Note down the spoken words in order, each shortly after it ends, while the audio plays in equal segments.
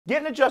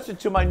Getting adjusted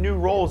to my new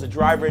role as a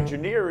driver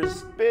engineer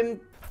has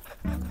been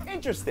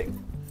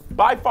interesting.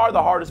 By far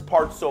the hardest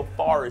part so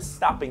far is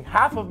stopping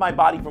half of my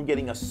body from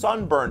getting a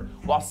sunburn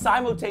while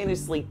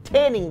simultaneously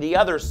tanning the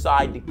other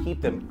side to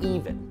keep them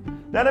even.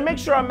 Now, to make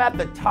sure I'm at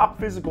the top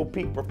physical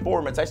peak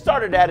performance, I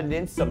started adding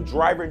in some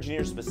driver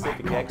engineer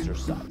specific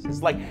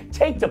exercises like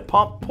take to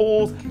pump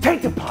pulls,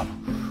 take to pump,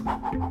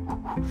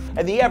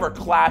 and the ever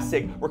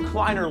classic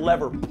recliner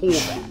lever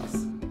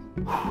pullbacks.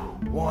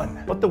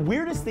 One. But the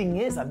weirdest thing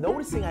is, I'm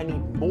noticing I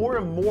need more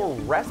and more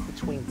rest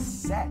between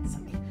sets. I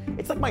mean,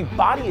 it's like my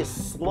body is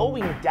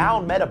slowing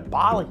down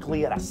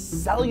metabolically at a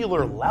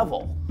cellular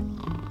level.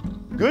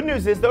 Good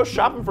news is, though,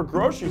 shopping for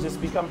groceries has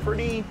become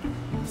pretty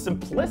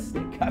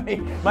simplistic. I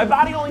mean, my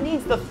body only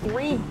needs the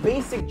 3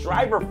 basic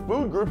driver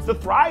food groups to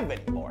thrive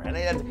anymore. And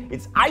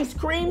it's ice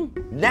cream,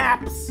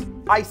 naps,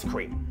 ice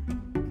cream.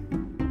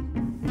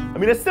 I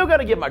mean, I still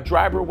gotta get my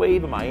driver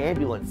wave and my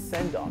ambulance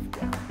send-off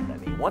down. I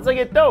mean, once I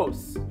get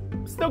those,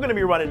 I'm still gonna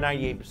be running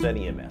 98%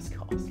 EMS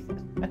calls.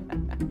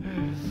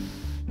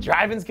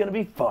 Driving's gonna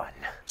be fun.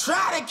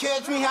 Try to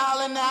catch me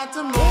howling at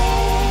the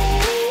moon.